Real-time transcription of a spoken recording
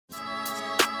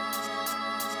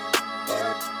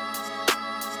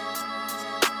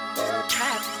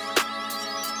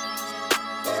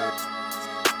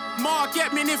fuck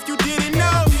Edmond if you didn't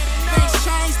know. Things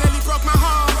changed, lately broke my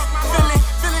heart.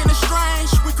 Feeling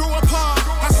estranged, we grew apart.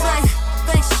 I say,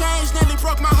 things changed, nearly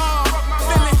broke my heart.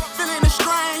 Feeling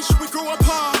estranged, we grew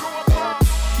apart.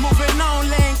 Moving on,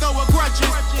 letting go of grudges.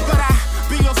 But I'd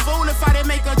be a fool if I didn't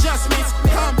make adjustments.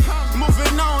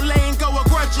 Moving on, letting go of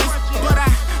grudges. But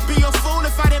I'd be a fool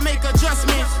if I didn't make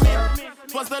adjustments.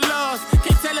 Was the love,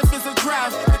 can't tell if it's a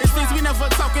drive. It seems we never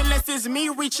talk unless it's me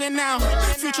reaching out.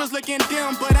 Future's looking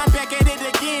dim, but I'm back at it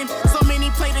again. So many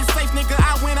played it safe, nigga,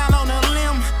 I went out on a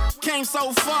limb. Came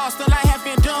so far, still I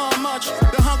haven't done much.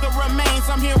 The hunger remains,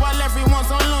 I'm here while everyone's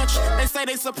on lunch. They say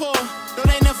they support, though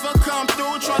they never come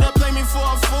through. Try to play me for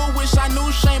a fool, wish I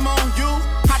knew, shame on you.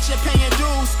 Hot shit paying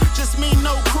dues, just me,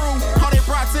 no crew. All they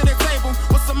brought to the table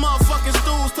was some motherfucking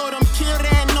stools. Told them kill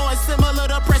that noise,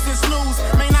 similar to pressing snooze.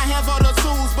 May not have all the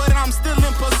tools, but I'm still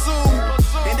in pursuit.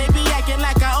 And they be acting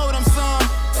like I owe them some.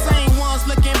 Same ones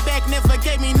looking back, never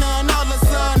gave me none. All of a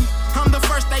sudden, I'm the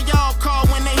first they y'all call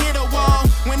when they hit a wall.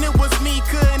 When it was me,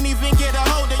 couldn't even get a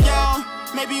hold of y'all.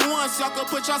 Maybe once y'all could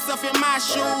put yourself in my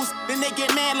shoes. Then they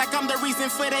get mad like I'm the reason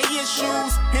for their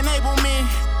issues. Enablement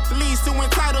leads to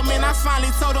entitlement. I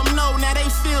finally told them no, now they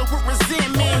filled with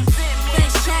resentment.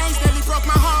 Things changed, nearly broke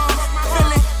my heart.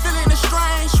 Feeling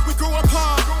estranged, we grew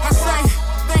apart. I say,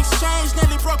 things changed,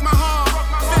 nearly broke my heart.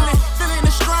 Feeling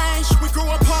estranged, we grew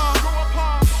apart.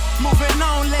 Moving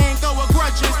on, letting go of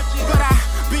grudges. But I'd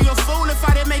be a fool if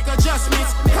I didn't make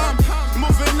adjustments.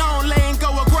 Moving on, letting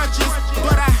go of grudges.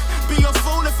 But I'd be a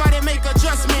fool if I didn't make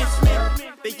adjustments.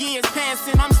 The years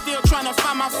passing, I'm still trying to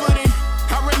find my footing.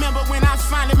 I remember when I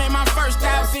finally made my first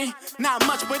 1,000. Not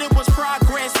much, but it was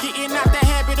progress. Getting out the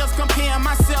habit of comparing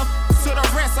myself to the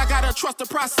rest. I gotta trust the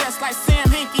process like Sam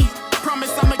Hinkie.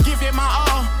 Promise I'ma give it my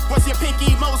all. What's your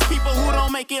pinky? Most people who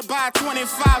don't make it by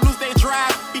 25 lose their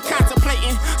drive. Be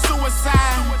contemplating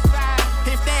suicide.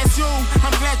 If that's you,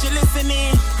 I'm glad you're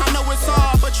listening. I know it's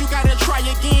hard, but you gotta try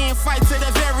again. Fight to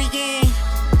the very end.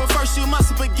 But first you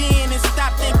must begin and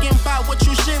stop thinking about what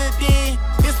you should've did.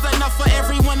 It's enough for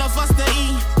every one of us to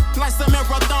eat. Like some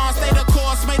marathon, stay the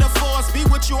course, may the force be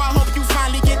with you. I hope you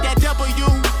finally get that W.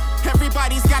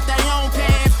 Everybody's got their own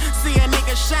path. See a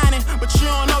nigga shining, but you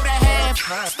don't know the half.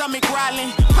 Stomach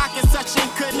growling, pockets touching,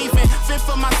 couldn't even fit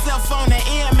for myself on the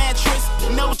air mattress.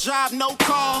 No job, no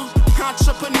call.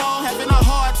 Entrepreneur, having a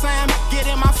hard time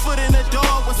getting my foot in the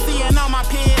door. Was seeing all my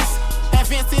peers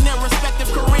advancing their respective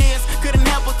careers. Couldn't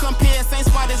help